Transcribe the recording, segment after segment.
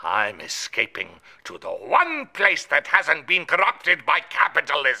I'm escaping to the one place that hasn't been corrupted by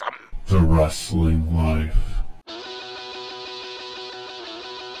capitalism. The Wrestling Life.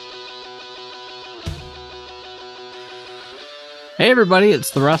 Hey everybody, it's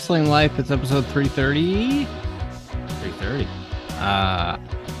The Wrestling Life. It's episode 330. 330.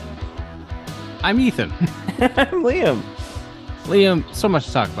 I'm Ethan. I'm Liam. Liam, so much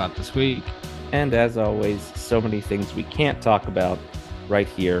to talk about this week. And as always, so many things we can't talk about right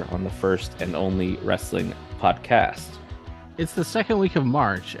here on the first and only wrestling podcast. It's the second week of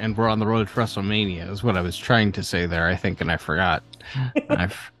March, and we're on the road to WrestleMania, is what I was trying to say there, I think, and I forgot. I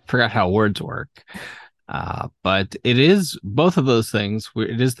forgot how words work. But it is both of those things.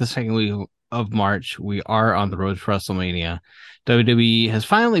 It is the second week of March. We are on the road to WrestleMania. WWE has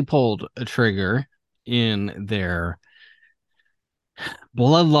finally pulled a trigger in their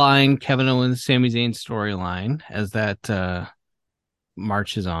Bloodline Kevin Owens, Sami Zayn storyline as that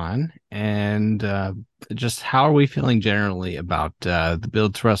marches on. And just how are we feeling generally about the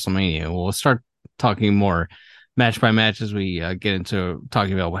build to WrestleMania? We'll start talking more match by match as we get into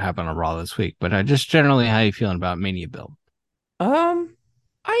talking about what happened on Raw this week. But just generally, how are you feeling about Mania build? I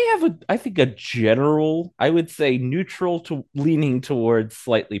think a general, I would say neutral to leaning towards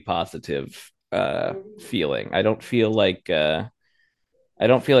slightly positive feeling. I don't feel like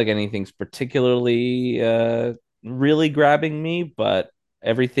anything's particularly really grabbing me, but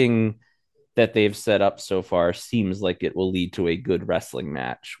everything that they've set up so far seems like it will lead to a good wrestling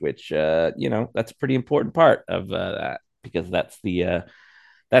match, which that's a pretty important part of that, because that's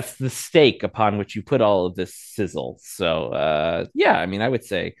the stake upon which you put all of this sizzle. So yeah, I mean, I would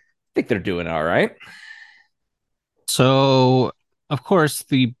say I think they're doing all right. So, of course,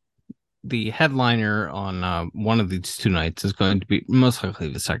 the headliner on one of these two nights is going to be, most likely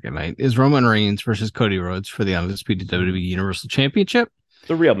the second night, is Roman Reigns versus Cody Rhodes for the undisputed WWE Universal Championship.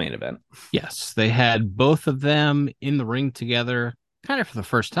 The real main event. Yes, they had both of them in the ring together kind of for the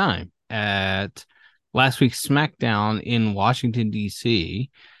first time at last week's SmackDown in Washington, D.C.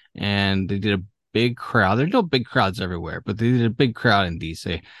 And they did a big crowd. There's no big crowds everywhere, but they did a big crowd in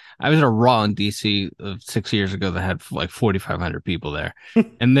D.C. I was at a Raw in D.C. 6 years ago that had like 4,500 people there,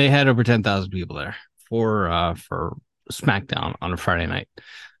 and they had over 10,000 people there for SmackDown on a Friday night.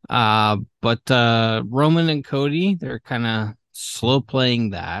 But Roman and Cody, they're kind of slow playing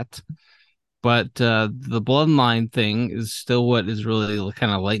that. But the bloodline thing is still what is really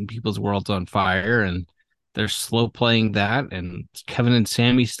kind of lighting people's worlds on fire, and they're slow playing that. And Kevin and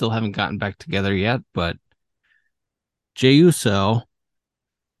Sami still haven't gotten back together yet, but Jey Uso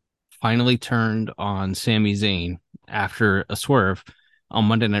finally turned on Sami Zayn after a swerve on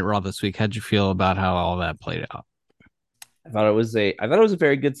Monday Night Raw this week. How'd you feel about how all that played out? I thought it was a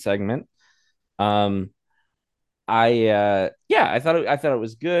very good segment. I thought it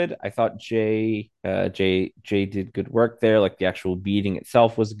was good. I thought Jay did good work there. Like, the actual beating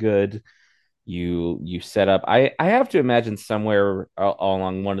itself was good. You set up. I have to imagine somewhere all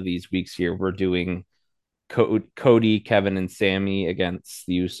along one of these weeks here we're doing Cody, Kevin, and Sami against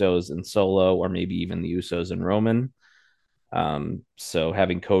the Usos and Solo, or maybe even the Usos and Roman. So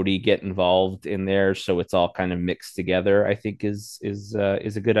having Cody get involved in there, so it's all kind of mixed together, I think is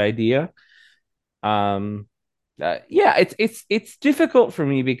a good idea. Um, yeah, it's difficult for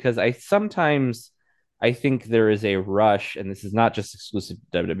me because I think there is a rush, and this is not just exclusive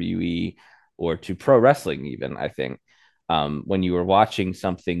to WWE or to pro wrestling. Even I think when you are watching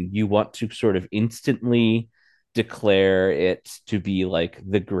something, you want to sort of instantly declare it to be like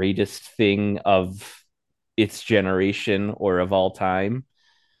the greatest thing of its generation or of all time.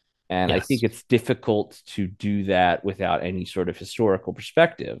 And I think Yes. it's difficult to do that without any sort of historical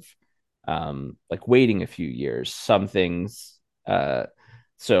perspective. Like waiting a few years, some things.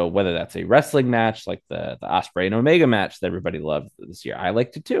 So whether that's a wrestling match like the Osprey and Omega match that everybody loved this year, I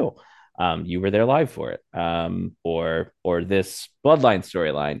liked it too. You were there live for it. Or this Bloodline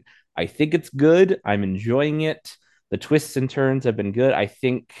storyline. I think it's good. I'm enjoying it. The twists and turns have been good. I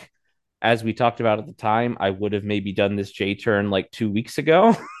think, as we talked about at the time, I would have maybe done this J turn like 2 weeks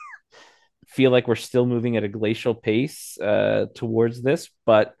ago. Feel like we're still moving at a glacial pace towards this,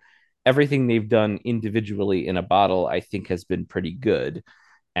 but everything they've done individually in a bottle, I think, has been pretty good.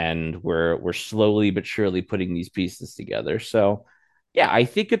 And we're slowly but surely putting these pieces together. So yeah, I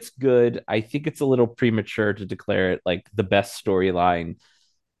think it's good. I think it's a little premature to declare it like the best storyline.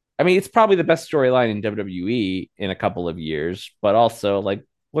 I mean, it's probably the best storyline in WWE in a couple of years, but also, like,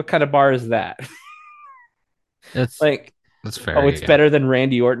 what kind of bar is that? That's Like, that's fair, oh, it's yeah. better than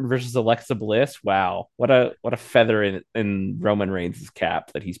Randy Orton versus Alexa Bliss. Wow, what a feather in Roman Reigns'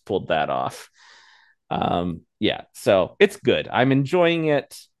 cap that he's pulled that off. Yeah, so it's good. I'm enjoying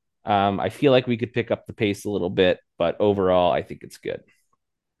it. I feel like we could pick up the pace a little bit, but overall, I think it's good.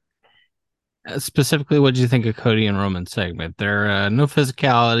 Specifically, what did you think of Cody and Roman segment? They're no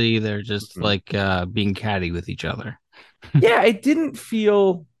physicality. They're just Mhm. like being catty with each other. Yeah, it didn't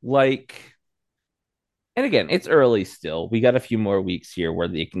feel like, and again, it's early still. We got a few more weeks here where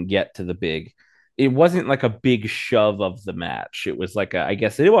they can get to the big. It wasn't like a big shove of the match. It was like I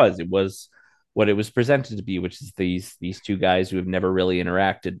guess it was what it was presented to be, which is these two guys who have never really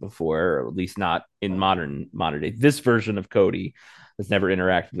interacted before, or at least not in modern day. This version of Cody has never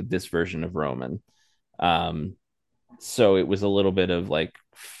interacted with this version of Roman. Um, so it was a little bit of like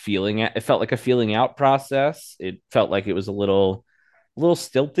it felt like a feeling out process. It felt like it was a little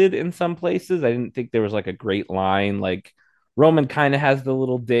stilted in some places. I didn't think there was like a great line. Like Roman kind of has the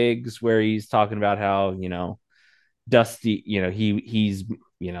little digs where he's talking about how, Dusty, he's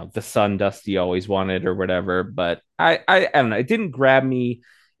the son Dusty always wanted or whatever. But I don't know. It didn't grab me.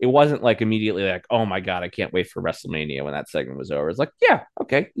 It wasn't like immediately like, oh my God, I can't wait for WrestleMania when that segment was over. It's like, yeah,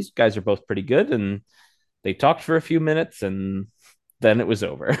 okay, these guys are both pretty good. And they talked for a few minutes and then it was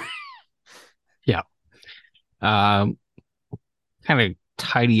over. Yeah. Um, Kind of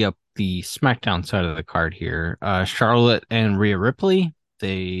tidy up the SmackDown side of the card here. Charlotte and Rhea Ripley.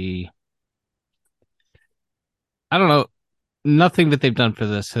 I don't know. Nothing that they've done for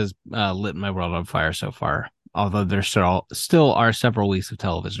this has lit my world on fire so far. Although there still are several weeks of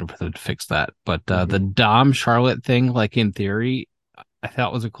television for them to fix that. But the Mhm. Dom Charlotte thing, like in theory, I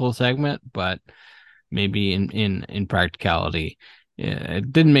thought was a cool segment, but maybe in practicality, yeah,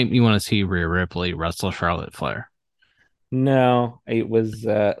 it didn't make me want to see Rhea Ripley wrestle Charlotte Flair. No, it was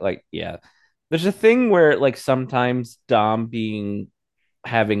like, yeah. There's a thing where like sometimes Dom being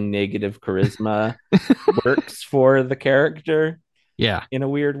having negative charisma works for the character Yeah, in a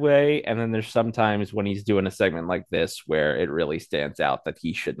weird way. And then there's sometimes when he's doing a segment like this where it really stands out that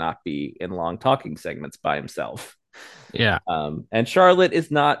he should not be in long talking segments by himself. yeah, And Charlotte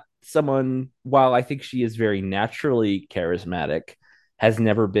is not someone, while I think she is very naturally charismatic, has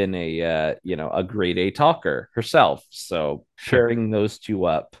never been a grade A talker herself. So sure. pairing those two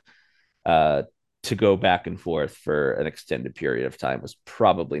up uh, to go back and forth for an extended period of time was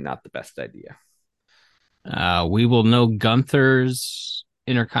probably not the best idea. We will know Gunther's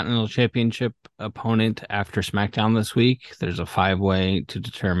Intercontinental Championship opponent after SmackDown this week. There's a 5-way to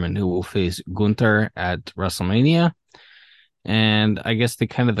determine who will face Gunther at WrestleMania. And I guess the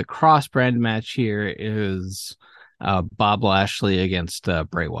cross brand match here is Bob Lashley against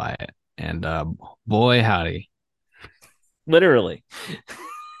Bray Wyatt. And boy, howdy. Literally.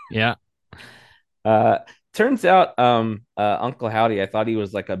 Yeah. Uh, Turns out, Uncle Howdy, I thought he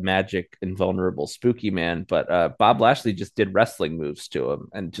was like a magic, invulnerable, spooky man, but Bob Lashley just did wrestling moves to him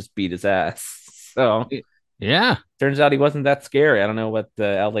and just beat his ass. So Yeah. turns out he wasn't that scary. I don't know what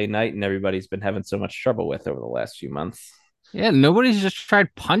the LA Knight and everybody's been having so much trouble with over the last few months. Yeah. Nobody's just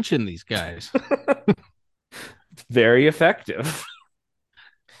tried punching these guys. Very effective.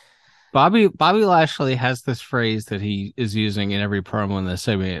 Bobby Lashley has this phrase that he is using in every promo in this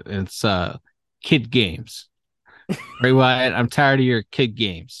segment. It's kid games. Bray Wyatt, I'm tired of your kid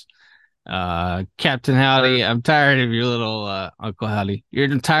games. Captain Howdy, I'm tired of your little Uncle Howdy.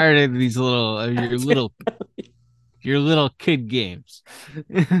 I'm tired of these little your little kid games.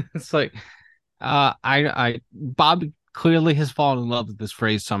 It's like Bobby clearly has fallen in love with this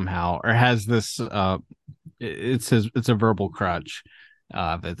phrase somehow, or has this it's a verbal crutch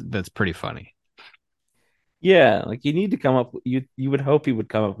that's pretty funny. Yeah, like you need to come up. You would hope he would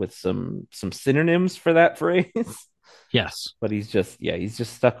come up with some synonyms for that phrase. Yes. But he's just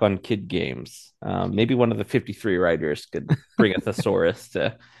stuck on kid games. Maybe one of the 53 writers could bring a thesaurus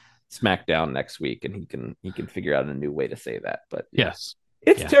to SmackDown next week, and he can figure out a new way to say that. But yeah, Yes.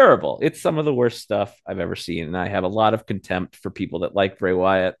 it's Yeah. terrible. It's some of the worst stuff I've ever seen, and I have a lot of contempt for people that like Bray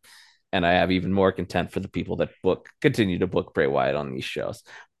Wyatt, and I have even more contempt for the people that continue to book Bray Wyatt on these shows.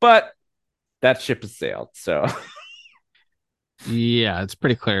 But that ship has sailed. So Yeah, it's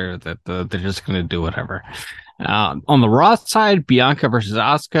pretty clear that they're just going to do whatever. On the Raw side, Bianca versus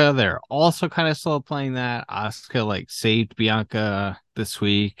Asuka, they're also kind of slow playing that. Asuka like saved Bianca this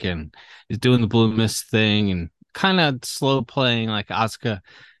week and is doing the Blue Mist thing and kind of slow playing like Asuka.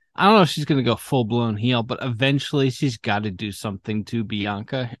 I don't know if she's going to go full blown heel, but eventually she's got to do something to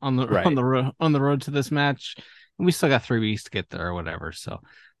Bianca on the right. on the road to this match. And we still got 3 weeks to get there or whatever, so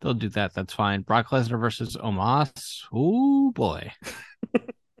they'll do that. That's fine. Brock Lesnar versus Omos. Oh boy.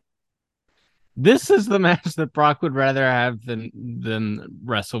 This is the match that Brock would rather have than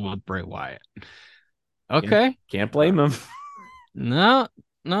wrestle with Bray Wyatt. Can't, Okay. can't blame him. No,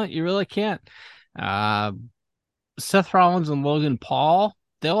 no, you really can't. Uh, Seth Rollins and Logan Paul.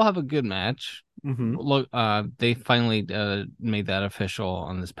 they'll have a good match. Mm-hmm. Look, they finally made that official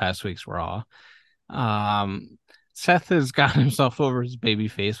on this past week's Raw. Um, Seth has gotten himself over his baby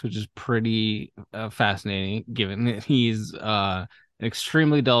face, which is pretty fascinating, given that he's an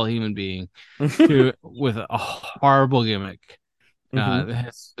extremely dull human being who, with a horrible gimmick, Mm-hmm.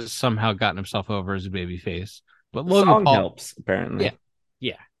 has somehow gotten himself over as a baby face. But The Logan song Paul, helps, apparently. yeah,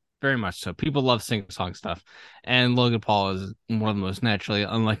 yeah, very much so. People love sing song stuff, and Logan Paul is one of the most naturally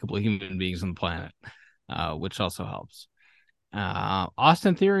unlikable human beings on the planet, which also helps.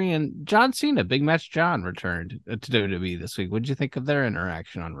 Austin Theory and John Cena, big match John returned to WWE this week. What did you think of their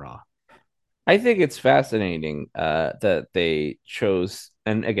interaction on Raw? I think it's fascinating that they chose,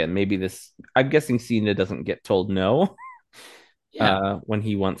 and again, maybe this, I'm guessing Cena doesn't get told no Yeah. when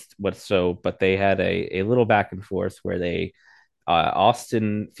he wants what so, but they had a little back and forth where they,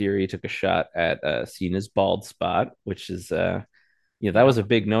 Austin Theory took a shot at Cena's bald spot, which is, that Yeah. was a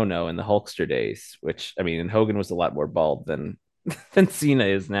big no-no in the Hulkster days, which, I mean, and Hogan was a lot more bald than, than Cena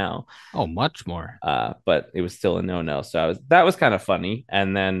is now. Oh, much more. But it was still a no-no. So that was kind of funny.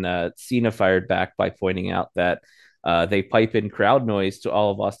 And then Cena fired back by pointing out that they pipe in crowd noise to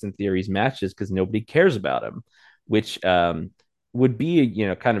all of Austin Theory's matches because nobody cares about him, which would be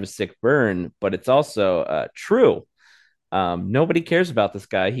kind of a sick burn, but it's also true. Nobody cares about this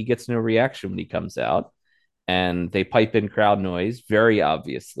guy. He gets no reaction when he comes out, and they pipe in crowd noise very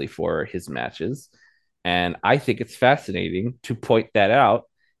obviously for his matches. And I think it's fascinating to point that out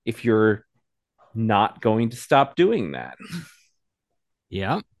if you're not going to stop doing that.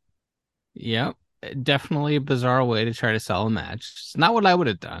 Yeah. Yeah. Definitely a bizarre way to try to sell a match. It's not what I would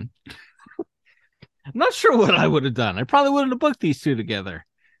have done. I'm not sure what I would have done. I probably wouldn't have booked these two together.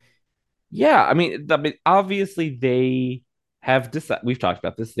 Yeah, I mean, obviously they have decided. We've talked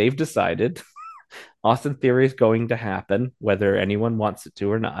about this. They've decided Austin Theory is going to happen, whether anyone wants it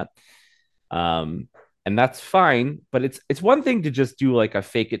to or not. Um, and that's fine. But it's one thing to just do like a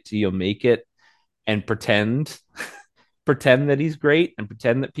fake it till you make it and pretend that he's great and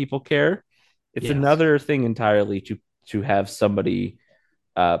pretend that people care. It's Yes. another thing entirely to have somebody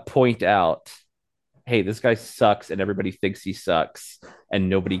point out, hey, this guy sucks and everybody thinks he sucks and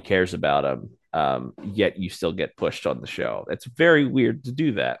nobody cares about him. Yet you still get pushed on the show. It's very weird to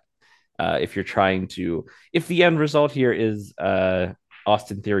do that. If you're trying to, if the end result here is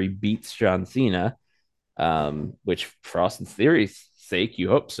Austin Theory beats John Cena, which for Austin Theory's sake, you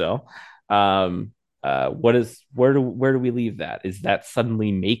hope so. What is where do we leave that? Is that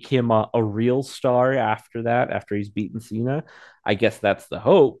suddenly make him a real star after that, after he's beaten Cena? I guess that's the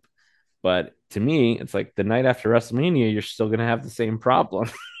hope. But to me, it's like the night after WrestleMania, you're still gonna have the same problem.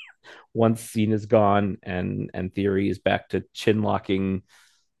 Once Cena's gone and Theory is back to chin locking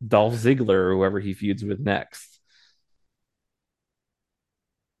Dolph Ziggler or whoever he feuds with next.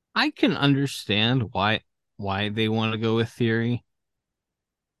 I can understand why they want to go with Theory.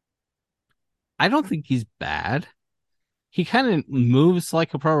 I don't think he's bad. He kind of moves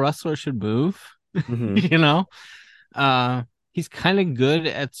like a pro wrestler should move, Mm-hmm. you know? Uh he's kind of good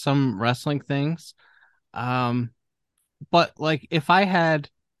at some wrestling things. Um but like if I had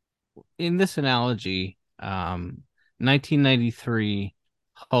in this analogy, 1993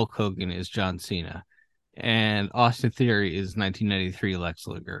 Hulk Hogan is John Cena and Austin Theory is 1993 Lex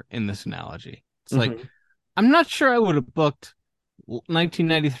Luger in this analogy. It's like Mm-hmm. I'm not sure I would have booked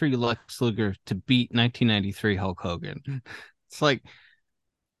 1993 Lex Luger to beat 1993 Hulk Hogan. It's like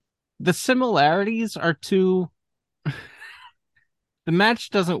the similarities are too. The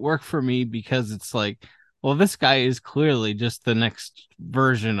match doesn't work for me because it's like, well, this guy is clearly just the next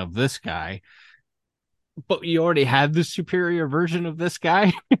version of this guy, but you already had the superior version of this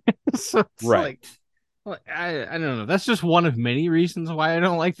guy. So it's Right. like, well, I don't know. That's just one of many reasons why I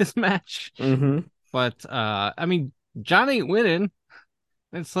don't like this match. Mm-hmm. But I mean, John ain't winning.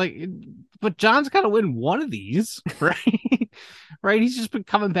 It's like, but John's got to win one of these, right? Right? He's just been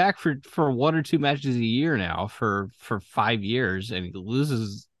coming back for one or two matches a year now for 5 years, and he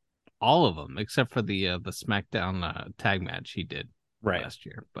loses all of them except for the SmackDown tag match he did Right. last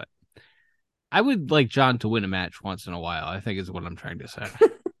year. But I would like John to win a match once in a while. I think is what I'm trying to say.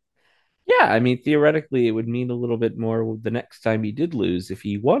 Yeah, I mean, theoretically, it would mean a little bit more the next time he did lose if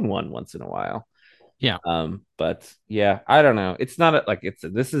he won one once in a while. Yeah, But yeah, I don't know. It's not like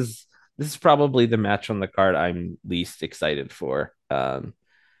this is probably the match on the card I'm least excited for.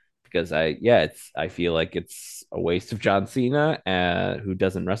 Because I feel like it's a waste of John Cena, who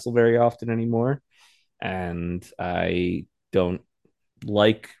doesn't wrestle very often anymore, and I don't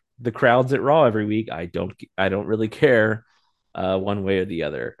like the crowds at Raw every week. I don't really care one way or the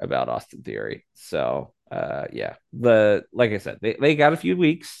other about Austin Theory. So Yeah, the like I said, they got a few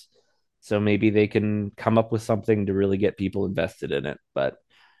weeks, so maybe they can come up with something to really get people invested in it. But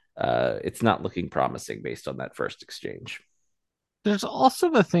it's not looking promising based on that first exchange. There's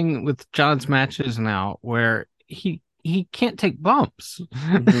also the thing with John's matches now where he can't take bumps.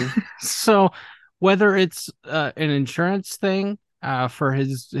 Mm-hmm. So whether it's an insurance thing for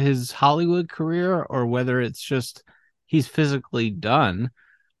his Hollywood career or whether it's just he's physically done,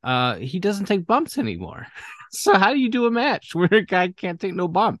 he doesn't take bumps anymore. So how do you do a match where a guy can't take no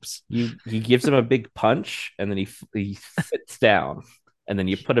bumps? He gives him a big punch, and then he sits down, and then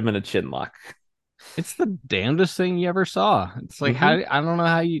you put him in a chin lock. It's the damnedest thing you ever saw. It's like Mm-hmm. how I don't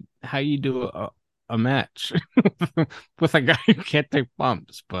know how you do a match with a guy who can't take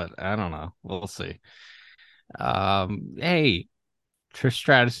bumps, but I don't know. We'll see. Hey, Trish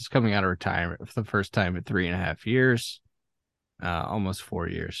Stratus is coming out of retirement for the first time in 3.5 years, almost 4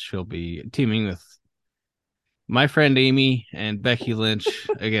 years. She'll be teaming with my friend Amy and Becky Lynch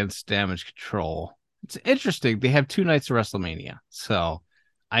against Damage Control. It's interesting. They have 2 nights of WrestleMania, so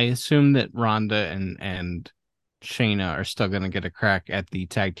I assume that Ronda and Shayna are still going to get a crack at the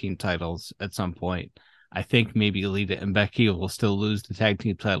tag team titles at some point. I think maybe Lita and Becky will still lose the tag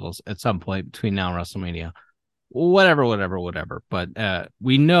team titles at some point between now and WrestleMania. Whatever. But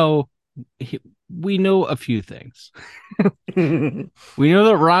we know a few things. Mm-hmm. We know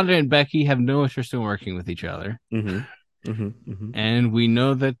that Ronda and Becky have no interest in working with each other. Mm-hmm. Mm-hmm. And we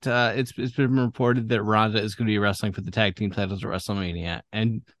know that it's been reported that Ronda is going to be wrestling for the tag team titles at WrestleMania.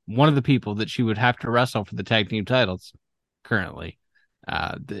 And one of the people that she would have to wrestle for the tag team titles currently,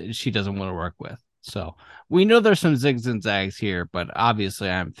 she doesn't want to work with. So we know there's some zigs and zags here, but obviously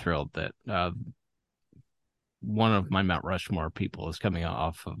I'm thrilled that one of my Mount Rushmore people is coming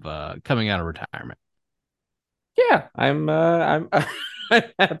out of retirement. Yeah, I'm I'm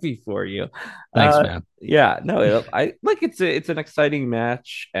happy for you. Thanks, man. Yeah, no, I like it's an exciting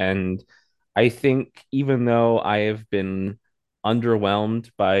match, and I think even though I have been underwhelmed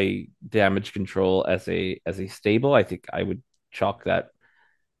by Damage Control as a stable, I think I would chalk that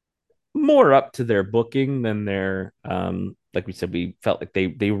more up to their booking than their like we said, we felt like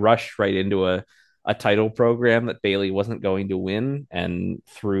they rushed right into a title program that Bailey wasn't going to win and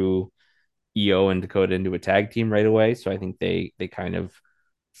threw EO and Dakota into a tag team right away. So I think they kind of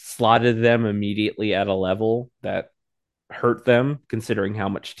slotted them immediately at a level that hurt them, considering how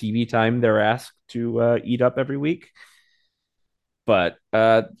much TV time they're asked to eat up every week. But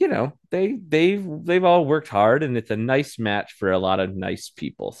you know, they've all worked hard, and it's a nice match for a lot of nice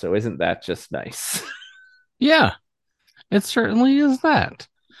people. So isn't that just nice? Yeah, it certainly is that.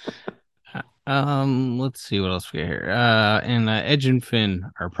 Let's see what else we got here. And Edge and Finn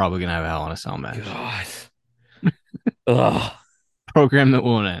are probably gonna have a Hell in a Cell match. God. Ugh. Program that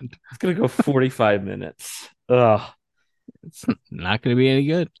won't end. It's gonna go 45 minutes. Ugh. It's not gonna be any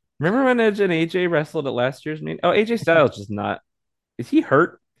good. Remember when Edge and AJ wrestled at last year's meeting? Oh, AJ Styles just not. Is he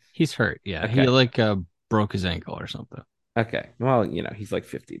hurt? He's hurt. Yeah, he Okay. like broke his ankle or something. Okay. Well, you know, he's like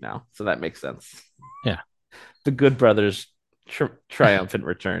 50 now, so that makes sense. Yeah, The Good Brothers triumphant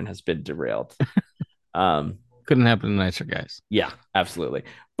return has been derailed. Um, couldn't happen to nicer guys. yeah, absolutely.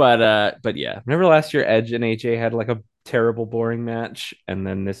 But yeah, remember last year Edge and AJ had like a terrible, boring match, and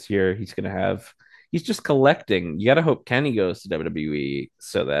then this year he's just collecting. You got to hope Kenny goes to WWE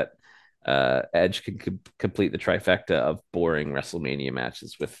so that Edge can complete the trifecta of boring WrestleMania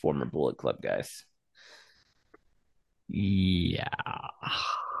matches with former Bullet Club guys. Yeah,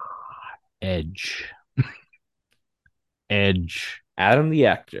 Edge, Edge, Adam the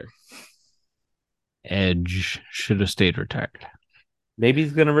actor. Edge should have stayed retired. Maybe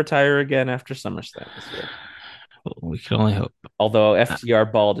he's gonna retire again after SummerSlam this year. We can only hope. Although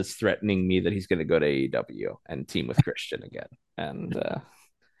FTR Bald is threatening me that he's going to go to AEW and team with Christian again, and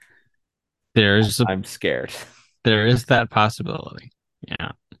There's I'm scared. there is that possibility.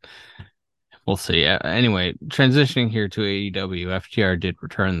 Yeah, we'll see. Anyway, transitioning here to AEW, FTR did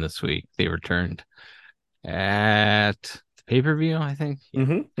return this week. They returned at the pay-per-view, I think.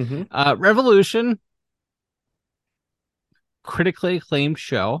 Mm-hmm, mm-hmm, Revolution, critically acclaimed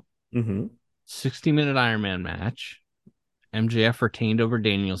show, mm-hmm. 60-minute Iron Man match. MJF retained over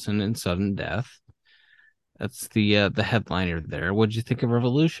Danielson in sudden death. That's the headliner there. What'd you think of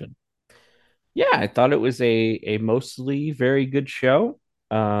Revolution? Yeah, I thought it was a mostly very good show.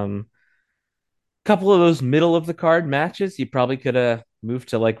 Couple of those middle of the card matches, you probably could have moved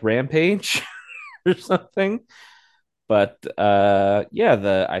to like Rampage or something. But yeah,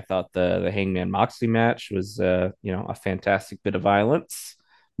 the I thought the Hangman Moxley match was you know, a fantastic bit of violence.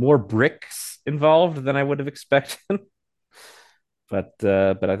 More bricks involved than I would have expected. But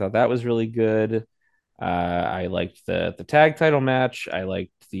I thought that was really good. I liked the tag title match. I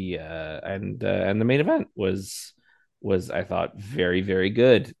liked and the main event was I thought very very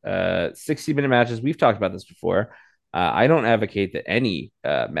good. 60-minute matches. We've talked about this before. I don't advocate that any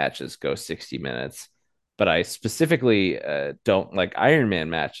matches go 60 minutes, but I specifically don't like Iron Man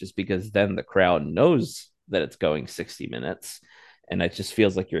matches because then the crowd knows that it's going 60 minutes, and it just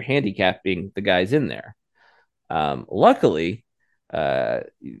feels like you're handicapping the guys in there. Luckily, uh,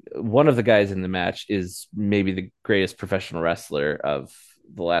 one of the guys in the match is maybe the greatest professional wrestler of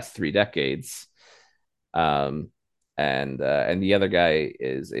the last 3 decades, um, and the other guy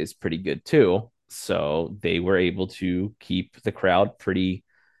is pretty good too. So they were able to keep the crowd pretty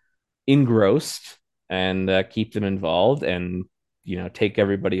engrossed and keep them involved, and take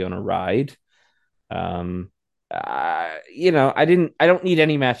everybody on a ride. Um, I don't need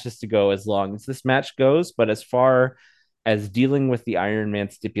any matches to go as long as this match goes, but as far as dealing with the Iron Man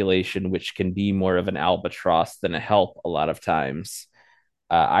stipulation, which can be more of an albatross than a help a lot of times,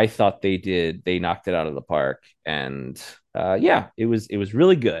 I thought they knocked it out of the park, and yeah, it was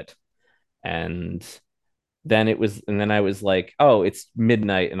really good. And then I was like, oh, it's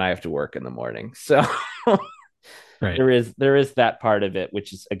midnight and I have to work in the morning, so Right. there is that part of it,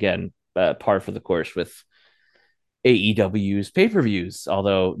 which is again par for the course with AEW's pay-per-views,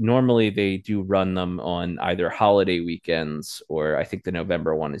 although normally they do run them on either holiday weekends, or I think the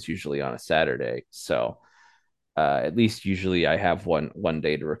November one is usually on a Saturday. So at least usually I have one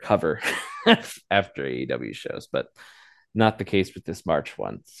day to recover after AEW shows, but not the case with this March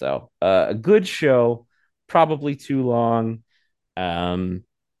one. So a good show, probably too long, um,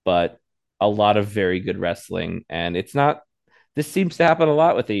 but a lot of very good wrestling. And it's not, this seems to happen a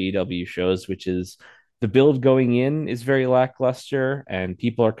lot with AEW shows, which is the build going in is very lackluster and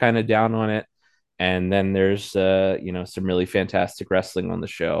people are kind of down on it. And then there's, some really fantastic wrestling on the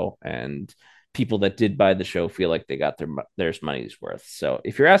show, and people that did buy the show feel like they got their money's worth. So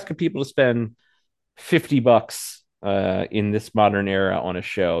if you're asking people to spend $50 in this modern era on a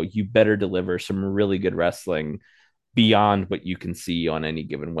show, you better deliver some really good wrestling beyond what you can see on any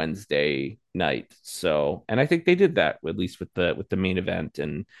given Wednesday night. So, and I think they did that, at least with the main event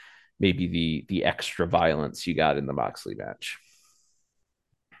and maybe the extra violence you got in the Moxley match.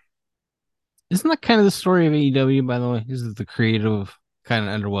 Isn't that kind of the story of AEW, by the way? Is that the creative kind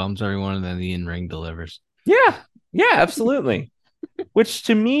of underwhelms everyone and then the in-ring delivers? Yeah, yeah, absolutely. Which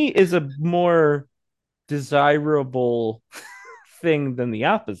to me is a more desirable thing than the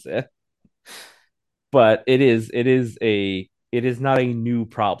opposite. But it is not a new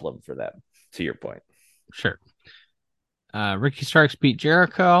problem for them, to your point. Sure. Ricky Starks beat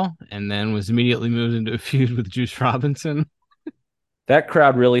Jericho and then was immediately moved into a feud with Juice Robinson. That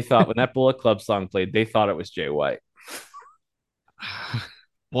crowd really thought when that Bullet Club song played, they thought it was Jay White.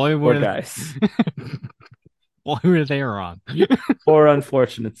 Boy, Poor were guys. boy, were they wrong. Poor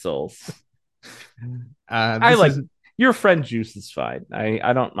unfortunate souls. I like is your friend Juice is fine.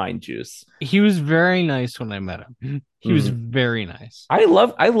 I don't mind Juice. he was very nice when I met him. He was very nice. I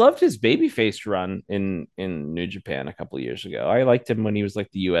loved his babyface run in New Japan a couple of years ago. I liked him when he was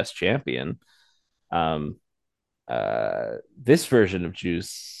like the US champion. Um this version of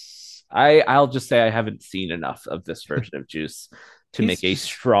Juice, I'll just say I haven't seen enough of this version of Juice to make a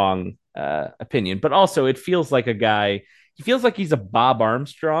strong opinion. But also it feels like a guy, he feels like he's a Bob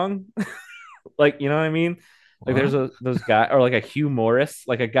Armstrong. Like, you know what I mean? Like there's those guy, or like a Hugh Morris,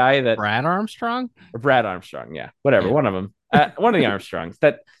 like a guy that, Brad Armstrong, or Brad Armstrong, yeah, whatever, yeah. one of them, one of the Armstrongs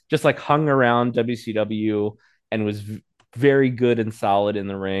that just like hung around WCW and was very good and solid in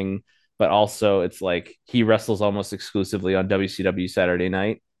the ring, but also it's like he wrestles almost exclusively on WCW Saturday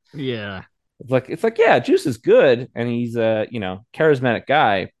Night. Yeah. It's like yeah, Juice is good and he's a charismatic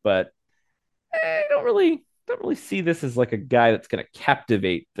guy, but I don't really see this as like a guy that's going to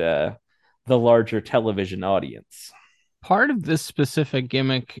captivate the larger television audience. Part of this specific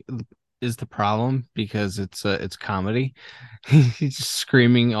gimmick is the problem because it's comedy. He's just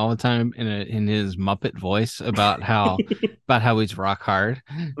screaming all the time in his Muppet voice about how he's rock hard.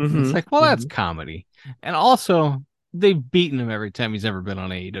 It's like, well, that's comedy. And also they've beaten him every time he's ever been on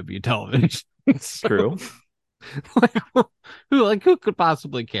AEW television. So, True. who could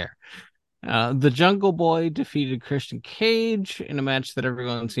possibly care? The Jungle Boy defeated Christian Cage in a match that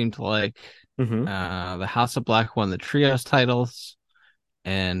everyone seemed to like. The House of Black won the trios titles,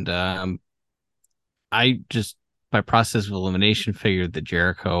 and I just, by process of elimination, figured that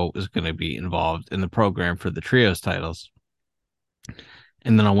Jericho was going to be involved in the program for the trios titles.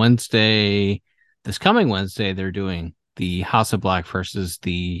 And then on Wednesday, this coming Wednesday, they're doing the House of Black versus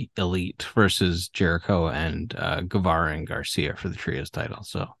the Elite versus Jericho and Guevara and Garcia for the trios title.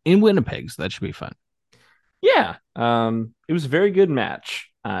 So in Winnipeg, so that should be fun. Yeah, it was a very good match.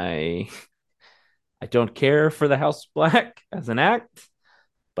 I don't care for the House of Black as an act,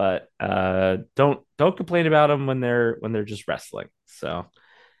 but don't complain about them when they're just wrestling. So,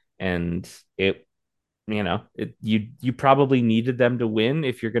 and it you probably needed them to win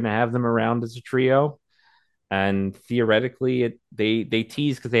if you're going to have them around as a trio. And theoretically, they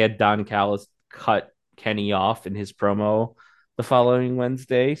teased because they had Don Callis cut Kenny off in his promo the following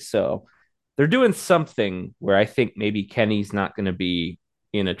Wednesday. So they're doing something where I think maybe Kenny's not going to be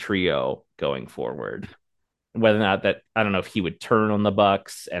in a trio going forward. Whether or not that, I don't know if he would turn on the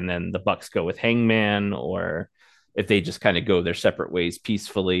Bucks and then the Bucks go with Hangman, or if they just kind of go their separate ways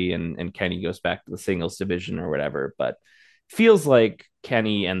peacefully and Kenny goes back to the singles division or whatever. But feels like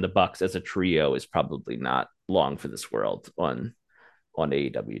Kenny and the Bucks as a trio is probably not long for this world on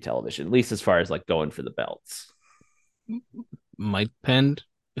AEW television, at least as far as like going for the belts. Might depend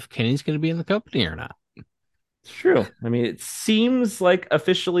if Kenny's going to be in the company or not. It's true. I mean, it seems like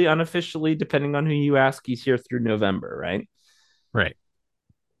officially, unofficially, depending on who you ask, he's here through November, right? Right.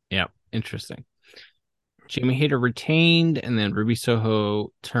 Yeah. Interesting. Jamie Hayter retained, and then Ruby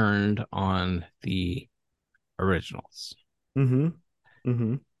Soho turned on the originals. Mm-hmm.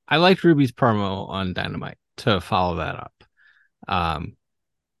 Mm-hmm. I liked Ruby's promo on Dynamite to follow that up. Um,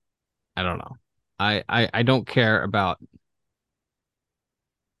 I don't know. I don't care about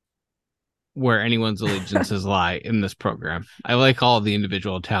where anyone's allegiances lie in this program. I like all the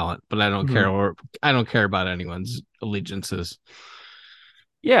individual talent, but I don't care about anyone's allegiances.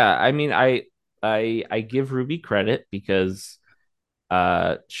 Yeah, I mean, I give Ruby credit because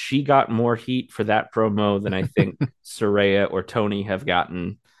she got more heat for that promo than I think Soraya or Tony have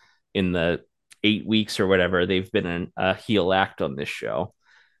gotten in the 8 weeks or whatever they've been in a heel act on this show.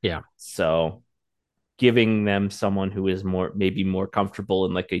 Yeah. So giving them someone who is maybe more comfortable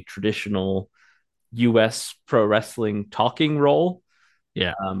in like a traditional US pro wrestling talking role,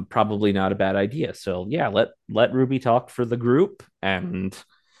 Yeah. probably not a bad idea. So yeah, let Ruby talk for the group, and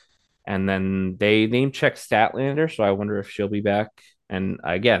then they name check Statlander, so I wonder if she'll be back. And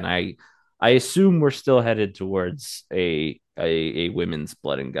again, I assume we're still headed towards a women's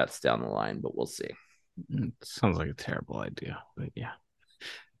blood and guts down the line, but we'll see. Sounds like a terrible idea, but yeah,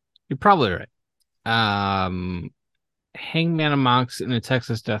 you're probably right. Hangman and Mox in a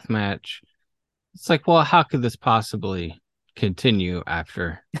Texas death match. It's like, well, how could this possibly continue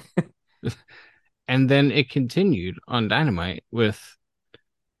after? And then it continued on Dynamite with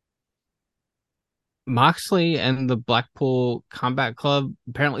Moxley and the Blackpool Combat Club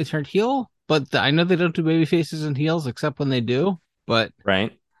apparently turned heel, but I know they don't do baby faces and heels except when they do, but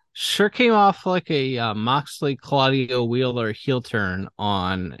Right? sure came off like a Moxley Claudio Wheeler heel turn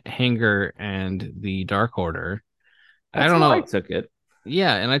on Hanger and the Dark Order. I That's don't how I know. took it.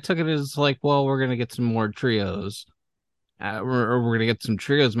 Yeah, and I took it as like, well, we're gonna get some more trios, we're gonna get some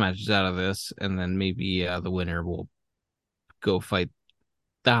trios matches out of this, and then maybe the winner will go fight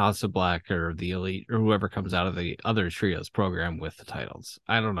the House of Black or the Elite or whoever comes out of the other trios program with the titles.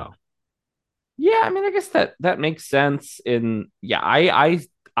 I don't know. Yeah, I mean, I guess that makes sense. I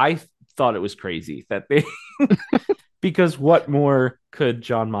thought it was crazy that they because what more could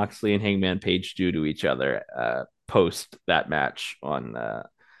John Moxley and Hangman Page do to each other post that match on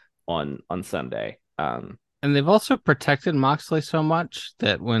Sunday? And they've also protected Moxley so much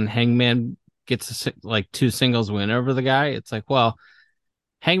that when Hangman gets like two singles win over the guy, it's like, well,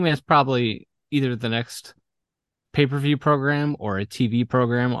 Hangman's probably either the next pay-per-view program or a TV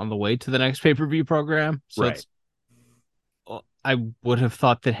program on the way to the next pay-per-view program. So Right. it's I would have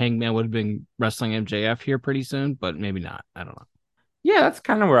thought that Hangman would have been wrestling MJF here pretty soon, but maybe not. I don't know. Yeah, that's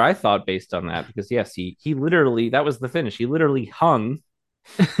kind of where I thought based on that because yes, he literally that was the finish. He literally hung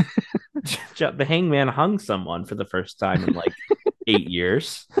the Hangman hung someone for the first time in like 8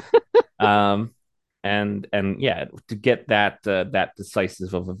 years. Um, and yeah, to get that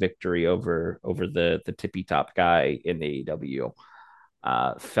decisive of a victory over the tippy top guy in AEW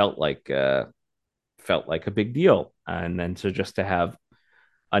felt like a big deal. And then so just to have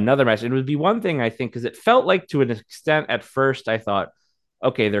another match, it would be one thing I think because it felt like to an extent at first I thought,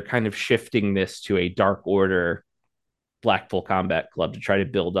 okay, they're kind of shifting this to a Dark Order Blackpool Combat Club to try to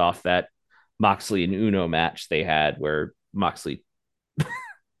build off that Moxley and Uno match they had where Moxley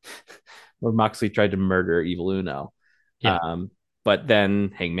tried to murder Evil Uno. Yeah, But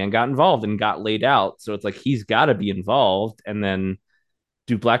then Hangman got involved and got laid out. So it's like he's got to be involved. And then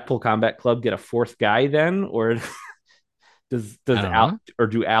do Blackpool Combat Club get a fourth guy then? Or I don't know.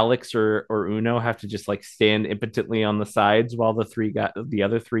 do Alex or Uno have to just like stand impotently on the sides while the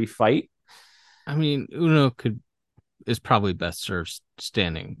other three fight? I mean, Uno is probably best served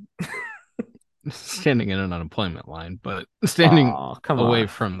standing. standing in an unemployment line, but standing Oh, come away on.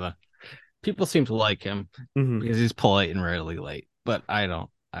 from the people seem to like him Mhm. because he's polite and rarely late. But I don't.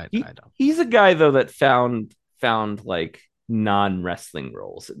 I don't. He's a guy though that found like non-wrestling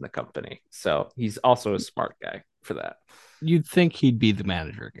roles in the company. So he's also a smart guy for that. You'd think he'd be the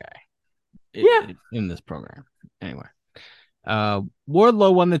manager guy Yeah. in this program. Anyway,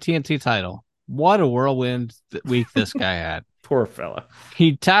 Wardlow won the TNT title. What a whirlwind week this guy had. Poor fella.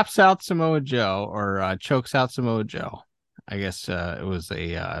 He taps out Samoa Joe or chokes out Samoa Joe. I guess it was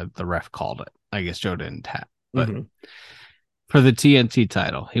the ref called it. I guess Joe didn't tap, but for the TNT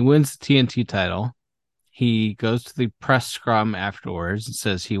title, he wins the TNT title. He goes to the press scrum afterwards and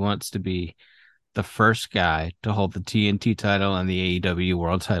says he wants to be the first guy to hold the TNT title and the AEW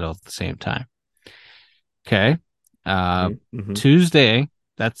world title at the same time. Okay. Tuesday,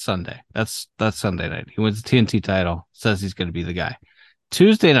 that's Sunday. That's Sunday night. He wins the TNT title, says he's going to be the guy.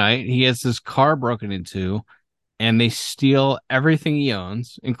 Tuesday night, he has his car broken into, and they steal everything he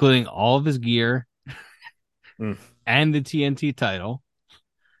owns, including all of his gear and the TNT title.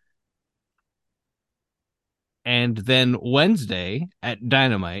 And then Wednesday at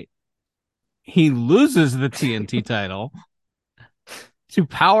Dynamite, he loses the TNT title to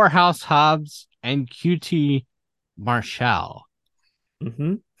Powerhouse Hobbs and QT Marshall.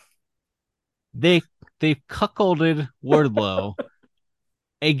 They've cuckolded Wardlow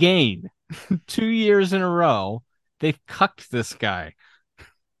again. 2 years in a row. They've cucked this guy.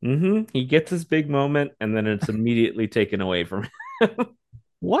 He gets his big moment, and then it's immediately taken away from him.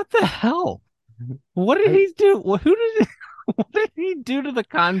 What the hell? What did he do? What did he do to the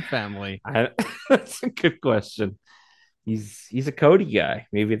Khan family? That's a good question. He's a Cody guy.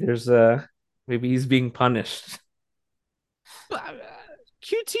 Maybe he's being punished.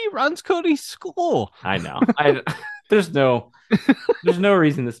 QT runs Cody's school. I know. There's no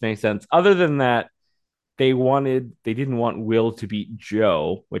reason this makes sense other than that they didn't want Will to beat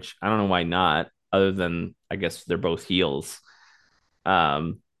Joe, which I don't know why not, other than I guess they're both heels.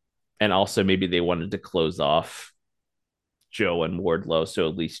 And also maybe they wanted to close off Joe and Wardlow, so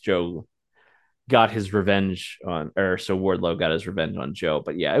at least Joe got his revenge on, or so Wardlow got his revenge on Joe.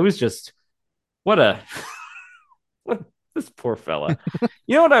 But yeah, it was just what this poor fella.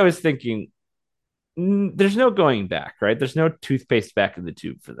 You know what I was thinking? There's no going back, right? There's no toothpaste back in the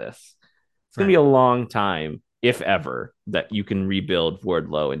tube for this. It's going to be a long time, if ever, that you can rebuild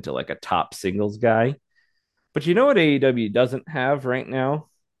Wardlow into like a top singles guy. But you know what AEW doesn't have right now?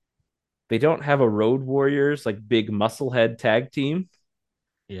 They don't have a Road Warriors, like big musclehead tag team.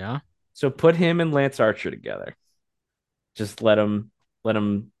 Yeah. So put him and Lance Archer together. Just let them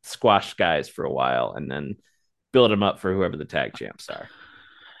squash guys for a while and then build them up for whoever the tag champs are.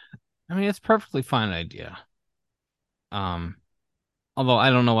 I mean, it's a perfectly fine idea. Although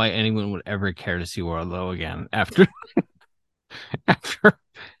I don't know why anyone would ever care to see Wardlow again after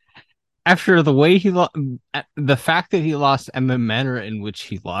after the way he lost, the fact that he lost, and the manner in which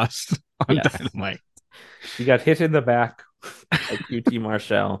he lost on Dynamite. He got hit in the back by QT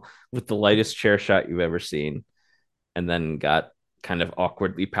Marshall with the lightest chair shot you've ever seen, and then got kind of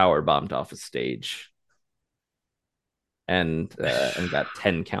awkwardly power bombed off a stage, and got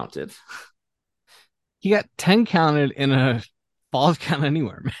 10 counted. He got 10 counted in a Falls Count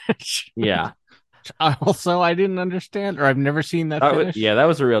Anywhere match. Yeah. Also, I didn't understand, or I've never seen that finish. That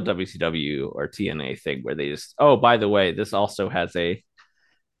was a real WCW or TNA thing where they just, oh, by the way, this also has a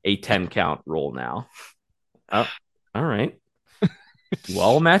 10 count rule now. Oh, all right. Do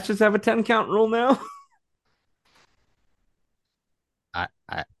all matches have a 10 count rule now? I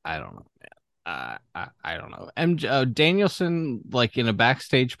don't know, man. I don't know. Danielson, like in a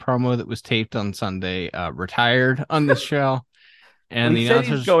backstage promo that was taped on Sunday, retired on this show. And he said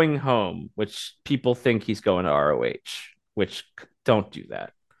he's going home, which people think he's going to ROH, which don't do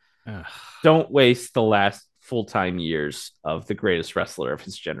that. Don't waste the last full-time years of the greatest wrestler of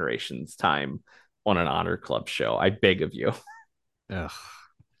his generation's time on an Honor Club show. I beg of you.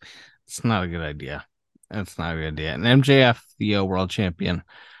 It's not a good idea. That's not a good idea. And MJF, the world champion,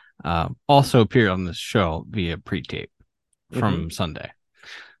 also appeared on this show via pre-tape from Sunday.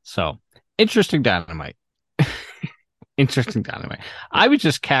 So, interesting Dynamite. Interesting Dynamite. I was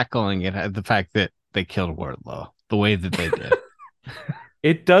just cackling at the fact that they killed Wardlow the way that they did.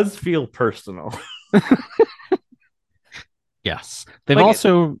 It does feel personal. Yes. They've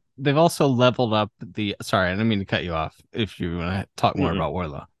also leveled up the, sorry, I didn't mean to cut you off if you want to talk more about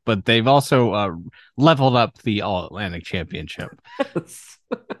Wardlow, but they've also leveled up the All Atlantic Championship.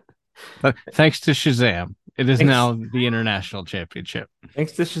 But thanks to Shazam, it is now the International Championship.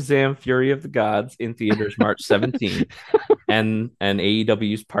 Thanks to Shazam Fury of the Gods in theaters March 17th and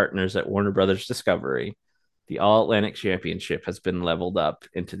AEW's partners at Warner Brothers Discovery, the All Atlantic Championship has been leveled up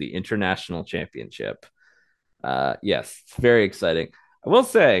into the International Championship. Yes, it's very exciting. I will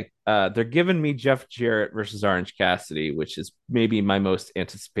say, they're giving me Jeff Jarrett versus Orange Cassidy, which is maybe my most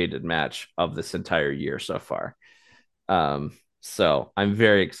anticipated match of this entire year so far. Um, so I'm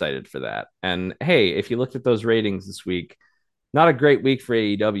very excited for that. And hey, if you looked at those ratings this week, not a great week for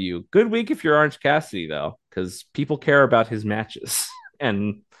AEW. Good week if you're Orange Cassidy though, because people care about his matches,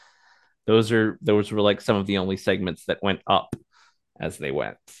 and those were like some of the only segments that went up as they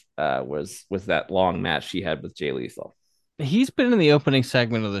went. Was that long match she had with Jay Lethal? He's been in the opening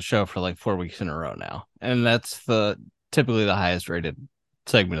segment of the show for like 4 weeks in a row now, and that's the typically the highest rated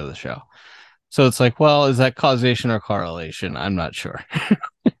segment of the show. So it's like, well, is that causation or correlation? I'm not sure.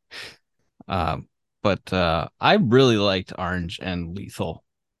 um, but I really liked Orange and Lethal,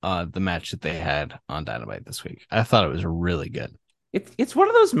 the match that they had on Dynamite this week. I thought it was really good. It's one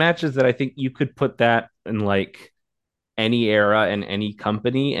of those matches that I think you could put that in like any era and any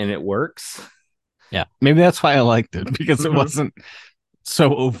company, and it works. Yeah, maybe that's why I liked it because it Mhm. wasn't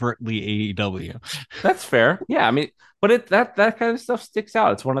so overtly AEW. That's fair. Yeah, I mean, but that kind of stuff sticks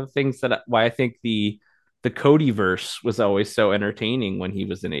out. It's one of the things that why I think the Cody verse was always so entertaining when he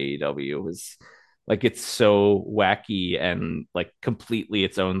was in AEW. It was like it's so wacky and like completely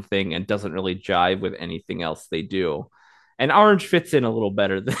its own thing and doesn't really jive with anything else they do. And Orange fits in a little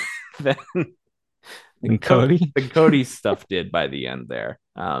better than And Cody, than Cody's stuff did by the end there.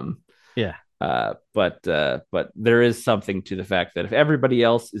 yeah, But there is something to the fact that if everybody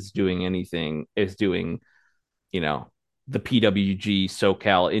else is doing anything, is doing, you know, the PWG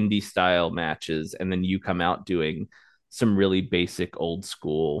SoCal indie style matches, and then you come out doing some really basic old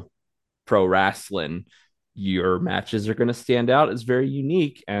school pro wrestling, your matches are going to stand out as very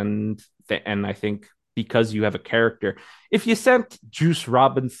unique. And I think because you have a character, if you sent Juice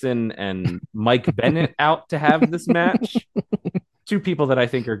Robinson and Mike Bennett out to have this match, two people that I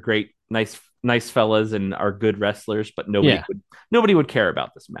think are great, nice fellas and are good wrestlers, but yeah, nobody would care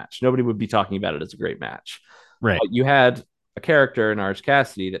about this match. Nobody would be talking about it as a great match. right. But you had a character in Orange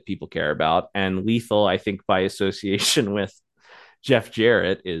Cassidy that people care about, and Lethal, I think, by association with Jeff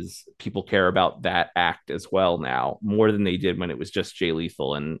Jarrett, is people care about that act as well now more than they did when it was just Jay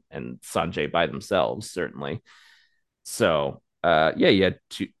Lethal and Sanjay by themselves, certainly. So yeah, you had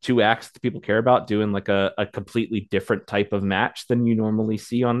two acts that people care about doing like a completely different type of match than you normally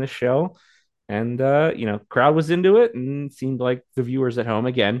see on this show. And crowd was into it and seemed like the viewers at home,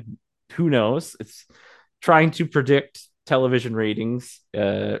 again, who knows? It's trying to predict television ratings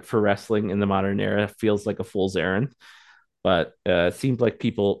for wrestling in the modern era feels like a fool's errand. But it seemed like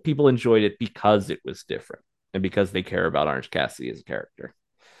people enjoyed it because it was different and because they care about Orange Cassidy as a character.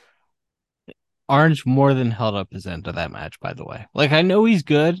 Orange more than held up his end of that match, by the way. Like, I know he's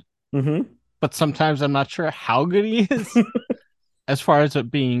good, Mm-hmm. but sometimes I'm not sure how good he is as far as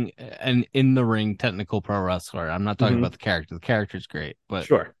it being an in the ring technical pro wrestler. I'm not talking Mm-hmm. about the character. The character's great, but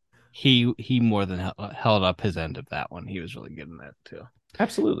Sure. he more than held up his end of that one. He was really good in that too.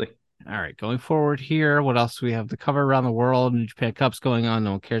 Absolutely. All right, going forward here, what else do we have to cover around the world? New Japan Cup's going on.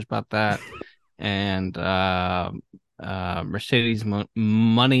 No one cares about that. And Mercedes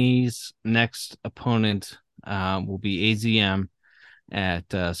Money's next opponent will be AZM at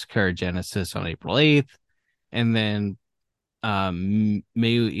Sakura Genesis on April 8th. And then Mayu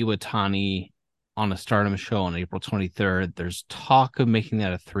Iwatani on a Stardom show on April 23rd. There's talk of making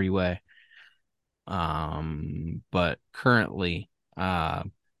that a three-way. But currently,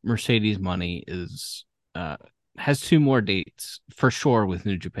 Mercedes Money is has two more dates for sure with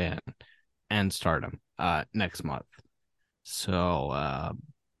New Japan and Stardom next month. So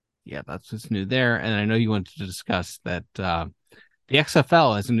yeah, that's what's new there. And I know you wanted to discuss that the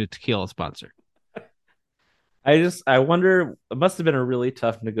XFL has a new tequila sponsor. I wonder, it must have been a really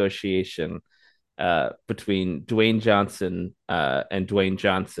tough negotiation between Dwayne Johnson and Dwayne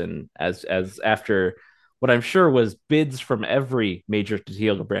Johnson as after what I'm sure was bids from every major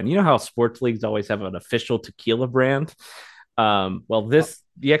tequila brand. You know how sports leagues always have an official tequila brand? Well, the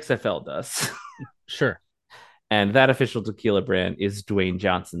XFL does. Sure. And that official tequila brand is Dwayne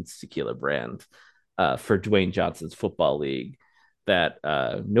Johnson's tequila brand for Dwayne Johnson's football league that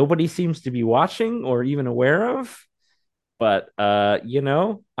nobody seems to be watching or even aware of. But I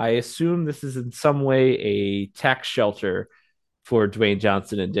assume this is in some way a tax shelter for Dwayne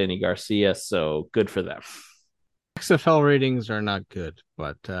Johnson and Danny Garcia. So good for them. XFL ratings are not good,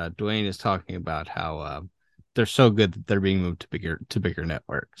 but Dwayne is talking about how they're so good that they're being moved to bigger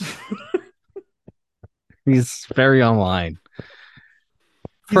networks. He's very online.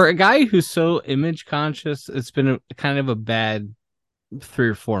 For a guy who's so image conscious, it's been kind of a bad 3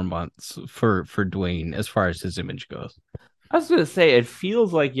 or 4 months for Dwayne as far as his image goes. I was gonna say it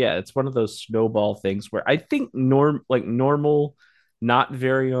feels like it's one of those snowball things where I think normal, not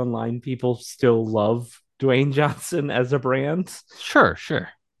very online people still love Dwayne Johnson as a brand, Sure, sure.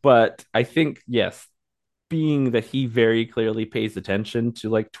 but I think yes, being that he very clearly pays attention to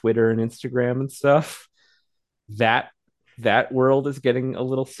like Twitter and Instagram and stuff, that that world is getting a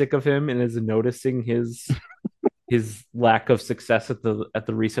little sick of him and is noticing his lack of success at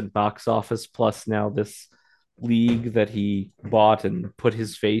the recent box office, plus now this league that he bought and put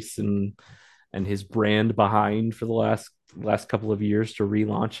his face and his brand behind for the last couple of years to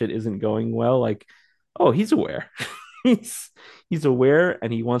relaunch it isn't going well. Like, oh, he's aware. he's he's aware,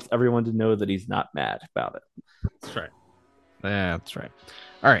 and he wants everyone to know that he's not mad about it. That's right. That's right.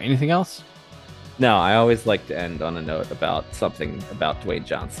 All right. Anything else? No, I always like to end on a note about something about Dwayne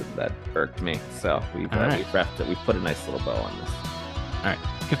Johnson that irked me. So we've wrapped it. We've put a nice little bow on this. All right.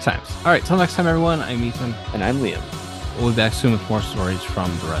 Good times. All right. Till next time, everyone. I'm Ethan. And I'm Liam. We'll be back soon with more stories from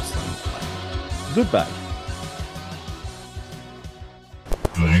the wrestling life. Goodbye.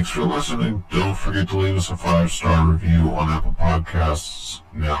 Thanks for listening. Don't forget to leave us a 5-star review on Apple Podcasts.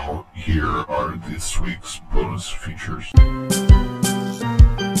 Now, here are this week's bonus features.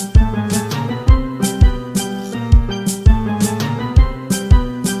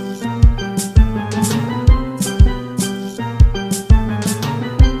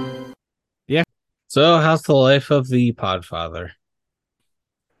 Yeah. So, how's the life of the Podfather?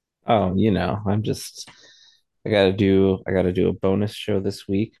 Oh, I gotta do a bonus show this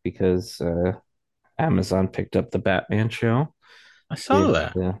week because Amazon picked up the Batman show. I saw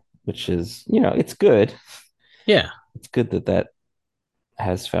that. Yeah, which is, it's good. Yeah. It's good that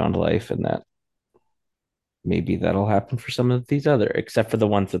has found life, and that maybe that'll happen for some of these other, except for the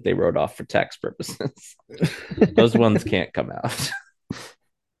ones that they wrote off for tax purposes. Those ones can't come out.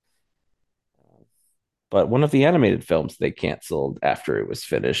 But one of the animated films they canceled after it was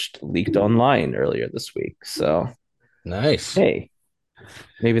finished leaked online earlier this week. So nice. Hey,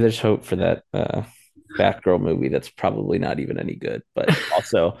 maybe there's hope for that Batgirl movie that's probably not even any good, but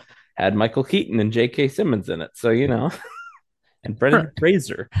also had Michael Keaton and J.K. Simmons in it. So, and Brendan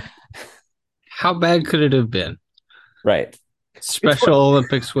Fraser. How bad could it have been? Right. Special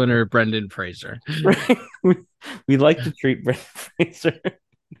Olympics winner Brendan Fraser. Right. We like to treat Brendan Fraser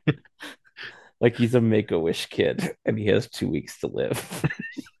like he's a Make-A-Wish kid and he has 2 weeks to live.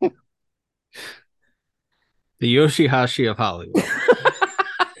 The Yoshihashi of Hollywood.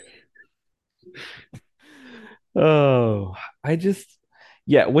 Oh,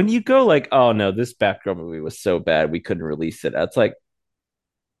 when you go like, oh no, this Batgirl movie was so bad we couldn't release it. It's like,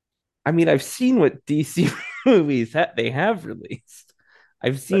 I mean, I've seen what DC movies they have released.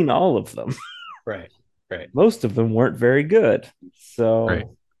 I've seen all of them. Right. Most of them weren't very good.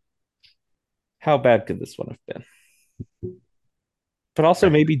 So how bad could this one have been? But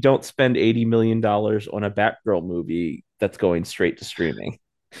also maybe don't spend $80 million on a Batgirl movie that's going straight to streaming.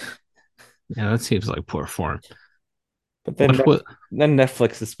 Yeah, that seems like poor form. But then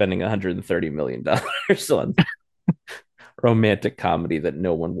Netflix is spending $130 million on romantic comedy that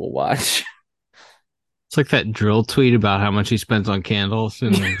no one will watch. It's like that drill tweet about how much he spends on candles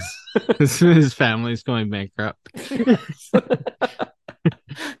and his family's going bankrupt. Yeah.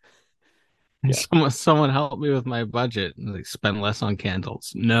 Someone help me with my budget and like spend less on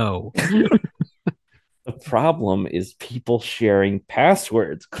candles. No. The problem is people sharing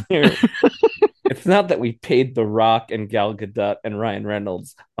passwords. Clearly. It's not that we paid The Rock and Gal Gadot and Ryan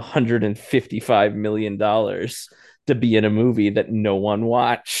Reynolds $155 million to be in a movie that no one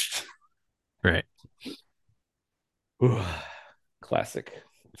watched. Right. Ooh, classic.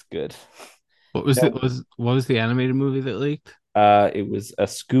 It's good. What was the animated movie that leaked? It was a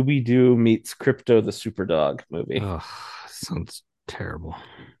Scooby-Doo meets Crypto the Superdog movie. Oh, sounds terrible.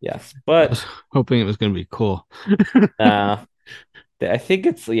 Yes, but I was hoping it was going to be cool. I think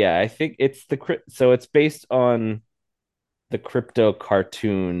it's so it's based on the Crypto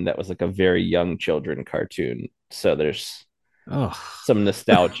cartoon that was like a very young children cartoon. So there's some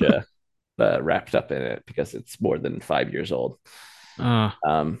nostalgia wrapped up in it because it's more than 5 years old.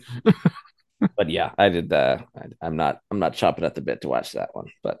 But yeah, I did that. I'm not chopping at the bit to watch that one.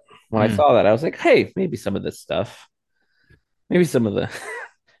 But when I saw that, I was like, hey, maybe some of this stuff, maybe some of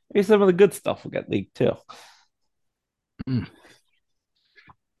the good stuff will get leaked too.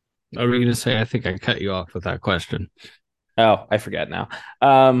 Are we going to say, I think I cut you off with that question? Oh, I forget now.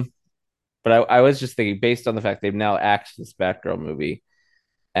 But I was just thinking, based on the fact they've now axed this Batgirl movie,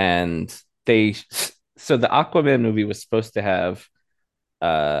 and so the Aquaman movie was supposed to have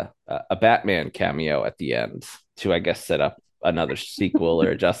a Batman cameo at the end to, I guess, set up another sequel or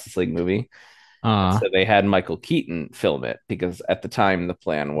a Justice League movie. Uh, So they had Michael Keaton film it because at the time the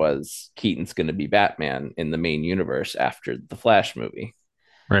plan was Keaton's going to be Batman in the main universe after the Flash movie.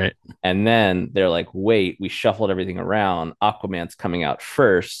 right. And then they're like, wait, we shuffled everything around. Aquaman's coming out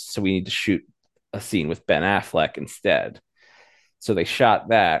first, so we need to shoot a scene with Ben Affleck instead. So they shot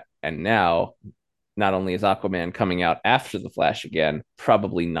that, and now not only is Aquaman coming out after the Flash again,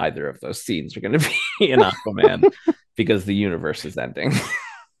 probably neither of those scenes are going to be in Aquaman because the universe is ending.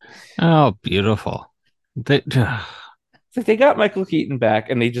 Oh, beautiful. They, So they got Michael Keaton back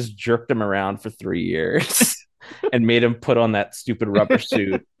and they just jerked him around for 3 years and made him put on that stupid rubber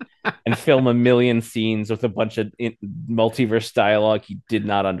suit and film a million scenes with a bunch of multiverse dialogue he did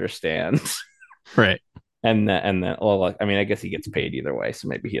not understand. right, And then, well, like, I mean, I guess he gets paid either way, so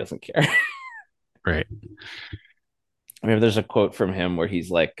maybe he doesn't care. right. I mean, there's a quote from him where he's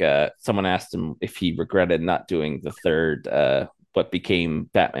like, someone asked him if he regretted not doing the third, what became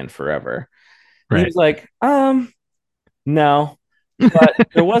Batman Forever. And he Right. was like, no. But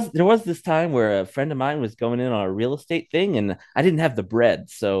there was this time where a friend of mine was going in on a real estate thing and I didn't have the bread.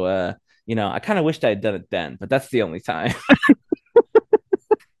 So I kind of wished I had done it then, but that's the only time.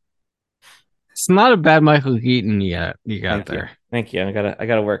 It's not a bad Michael Keaton yet. You got Thank you. there. Thank you. I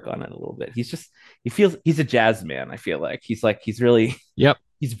gotta work on it a little bit. He's a jazz man, I feel like. He's really Yep.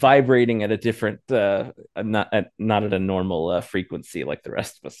 he's vibrating at a different not at a normal frequency like the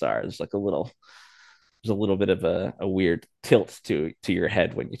rest of us are. There's a little bit of a weird tilt to your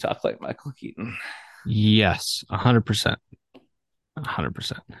head when you talk like Michael Keaton. Yes, 100%.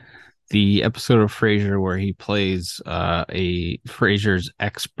 100%. The episode of Frasier where he plays a Frasier's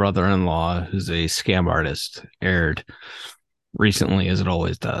ex brother-in-law who's a scam artist aired recently, as it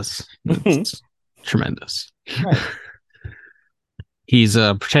always does. It's tremendous. Right. He's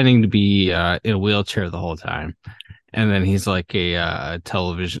pretending to be in a wheelchair the whole time, and then he's like a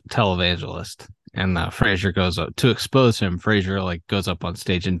televangelist. And Frasier goes up to expose him. Frasier like goes up on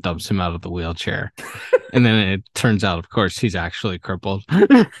stage and dumps him out of the wheelchair, and then it turns out, of course, he's actually crippled.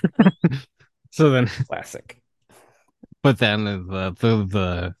 So then, Classic. but then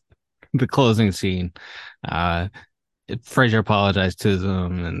the closing scene, Frasier apologized to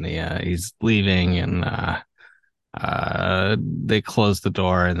them, and he's leaving, and they close the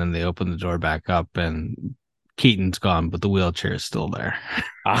door, and then they open the door back up, and Keaton's gone, but the wheelchair is still there.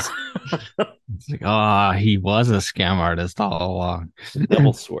 It's like, he was a scam artist all along.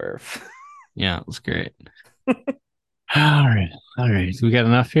 Double swerve. Yeah, it was great. All right. So we got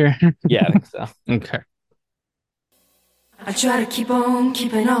enough here? Yeah, I think so. Okay. I try to keep on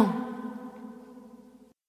keeping on.